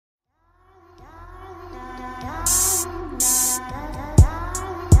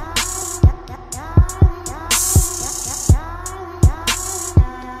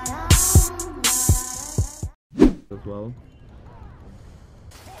well.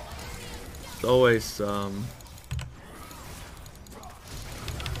 It's always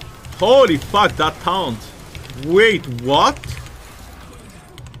holy fuck, that taunt! Wait, what?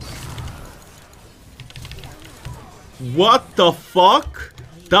 What the fuck?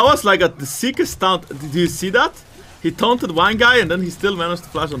 That was like the sickest taunt. Did you see that? He taunted one guy and then he still managed to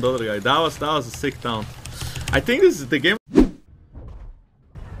flash on the other guy. That was a sick taunt. I think this is the game.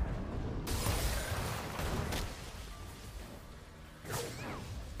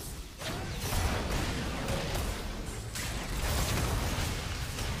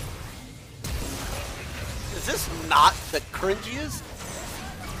 Is this not the cringiest?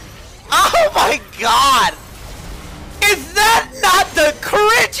 Oh my god! Is that not the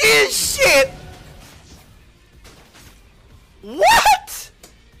cringiest shit? What?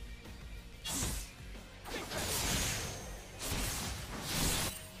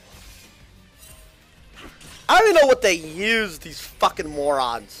 I don't even know what they use, these fucking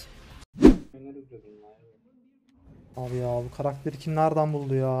morons. Abi ya bu karakteri kim nereden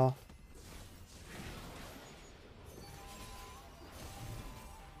buldu ya?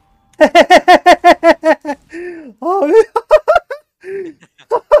 Abi.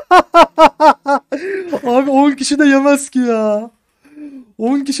 Abi 10 kişi de yemez ki ya.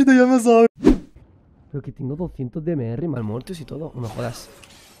 10 kişi de yemez abi. Pero que tengo 200 de MR, malmuertos y todo. No me jodas.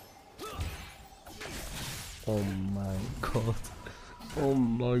 Oh my god. Oh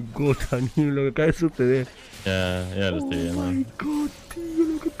my god, Daniel, lo que acaba de suceder. Ya lo estoy viendo. Oh my god, tío,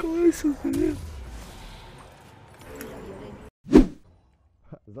 lo que acaba de suceder.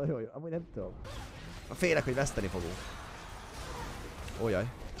 Zajó, amúgy nem tudom. Félek, hogy veszteni fogunk. Ójaj.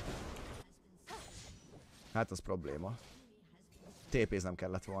 Hát az probléma. TP-znem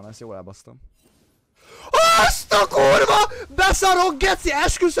kellett volna, ezt jól elbasztam. Azt a kurva! Beszarok, geci!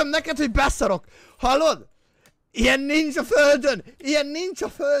 Esküszöm neked, hogy beszarok! Hallod? Ilyen nincs a földön! Ilyen nincs a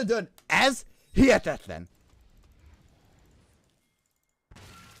földön! Ez hihetetlen!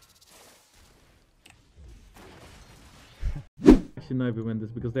 Actually, no, we win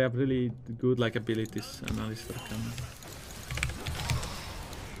this because they have really good like abilities and Alistar can.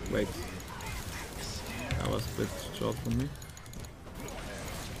 Wait, that was a bit short for me.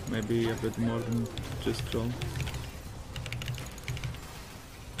 Maybe a bit more than just troll.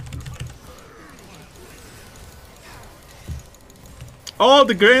 Oh,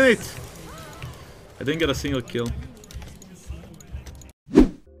 the grenade! I didn't get a single kill.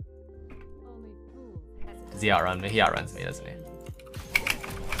 Does he outrun me? He outruns me, doesn't he?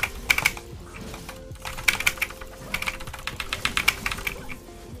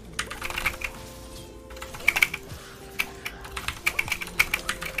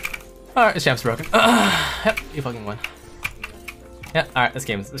 Alright, this champ's broken. Yep, you fucking won. Yeah, alright, this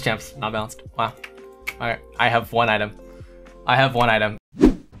champ's not balanced. Wow. Alright, I have one item. I have one item.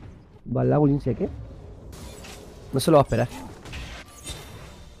 ¿Va al lago un seque? No se lo va a esperar.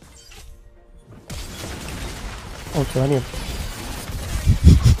 Oh, Daniel.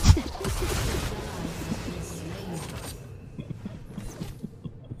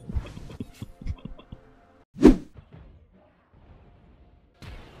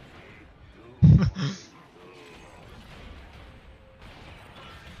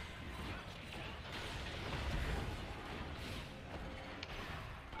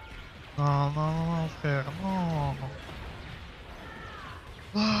 Non, frère, non.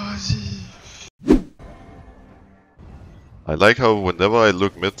 Vas-y. I like how whenever I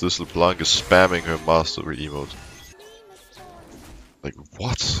look mid, this LeBlanc is spamming her mastery emote. Like,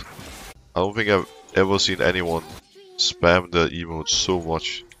 what? I don't think I've ever seen anyone spam their emote so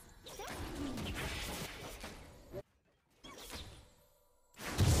much.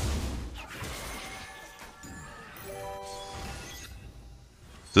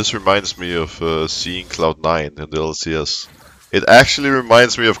 This reminds me of seeing Cloud9 in the LCS. It actually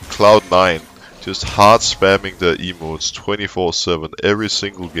reminds me of Cloud9, just hard spamming their emotes 24/7 every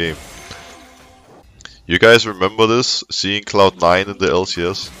single game. You guys remember this? Seeing Cloud9 in the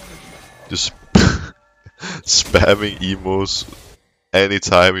LCS? Just spamming emotes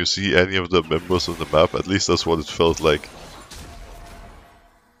anytime you see any of the members on the map, at least that's what it felt like.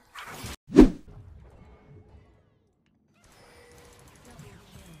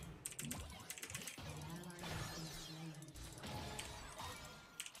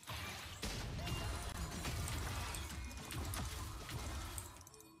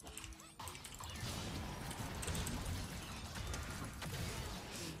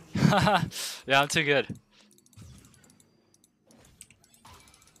 Yeah, I'm too good.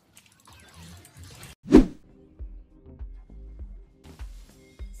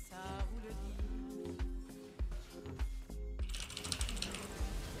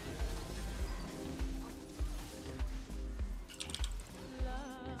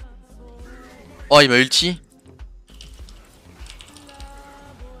 Oh, il m'a ulti.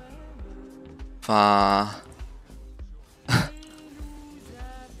 Enfin...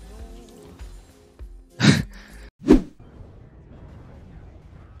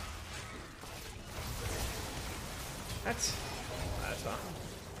 Was? Alter.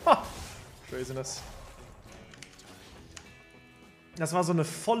 Ha! Craziness. Das war so eine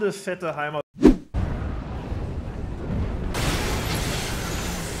volle, fette Heimat.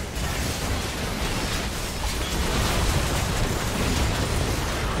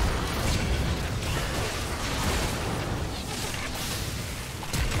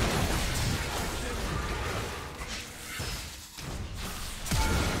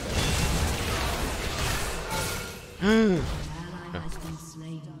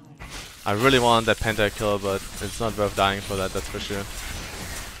 I really want that Penta kill, but it's not worth dying for that, that's for sure.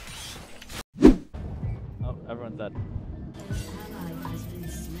 Oh, everyone's dead.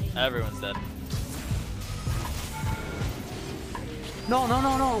 Everyone's dead. No, no,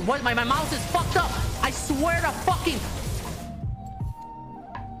 no, no. What? My mouse is fucked up. I swear to fucking...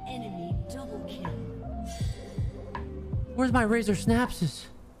 Enemy double kill. Where's my Razor Snapses?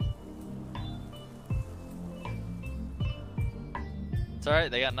 It's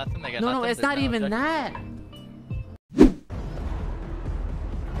alright, they got nothing, they got No, nothing. no, it's not even that.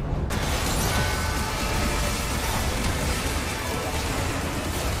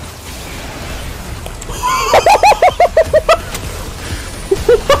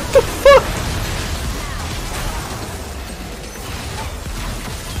 What the fuck?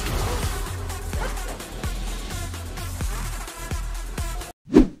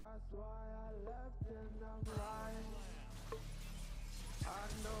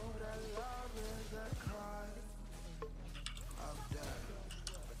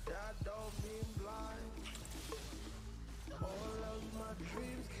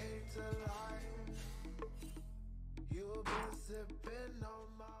 You've been sipping on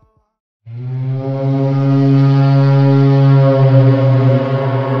my